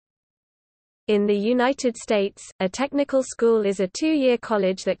In the United States, a technical school is a two-year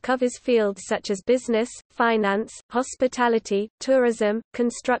college that covers fields such as business, finance, hospitality, tourism,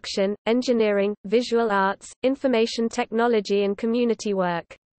 construction, engineering, visual arts, information technology and community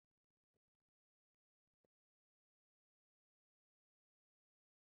work.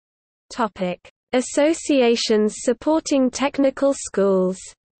 Associations supporting technical schools.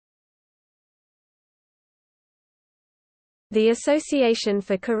 The Association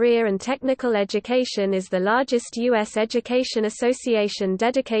for Career and Technical Education is the largest U.S. education association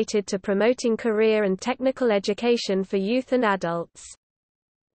dedicated to promoting career and technical education for youth and adults.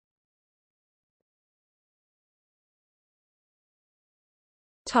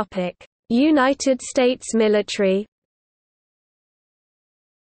 United States military.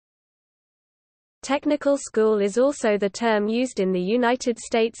 Technical school is also the term used in the United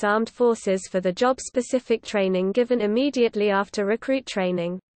States Armed Forces for the job-specific training given immediately after recruit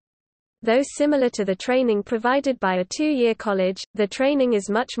training. Though similar to the training provided by a two-year college, the training is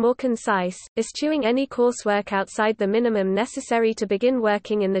much more concise, eschewing any coursework outside the minimum necessary to begin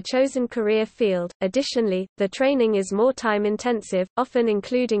working in the chosen career field. Additionally, the training is more time-intensive, often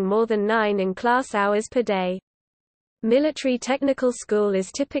including more than 9 in-class hours per day. Military technical school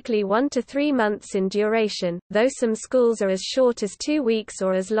is typically 1 to 3 months in duration, though some schools are as short as 2 weeks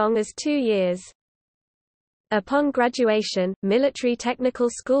or as long as 2 years. Upon graduation, military technical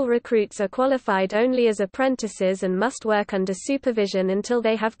school recruits are qualified only as apprentices and must work under supervision until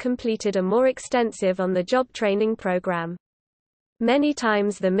they have completed a more extensive on-the-job training program. Many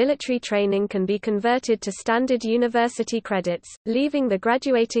times the military training can be converted to standard university credits, leaving the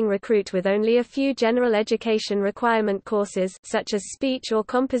graduating recruit with only a few general education requirement courses such as speech or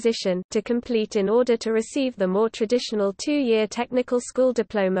composition to complete in order to receive the more traditional 2-year technical school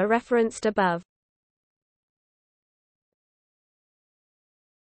diploma referenced above.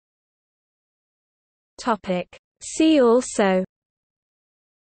 See also: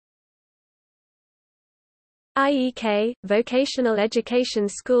 IEK – Vocational Education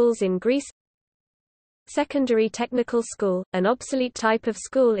Schools in Greece. Secondary Technical School, an obsolete type of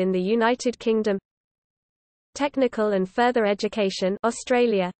school in the United Kingdom. Technical and Further Education,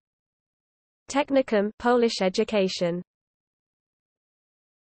 Australia. Technicum, Polish education.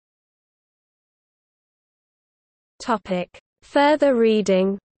 Further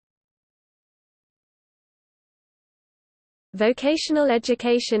reading: Vocational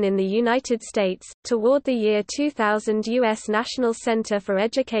Education in the United States, toward the year 2000 U.S. National Center for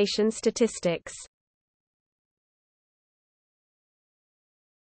Education Statistics.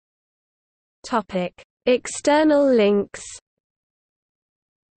 External links: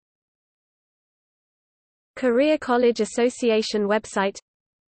 Career College Association website,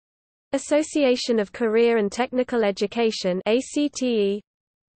 Association of Career and Technical Education (ACTE),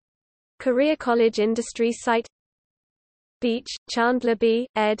 Career College Industries site, Beach, Chandler B.,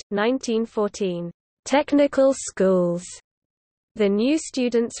 ed. 1914. Technical Schools. The New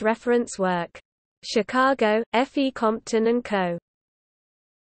Student's Reference Work. Chicago, F. E. Compton & Co.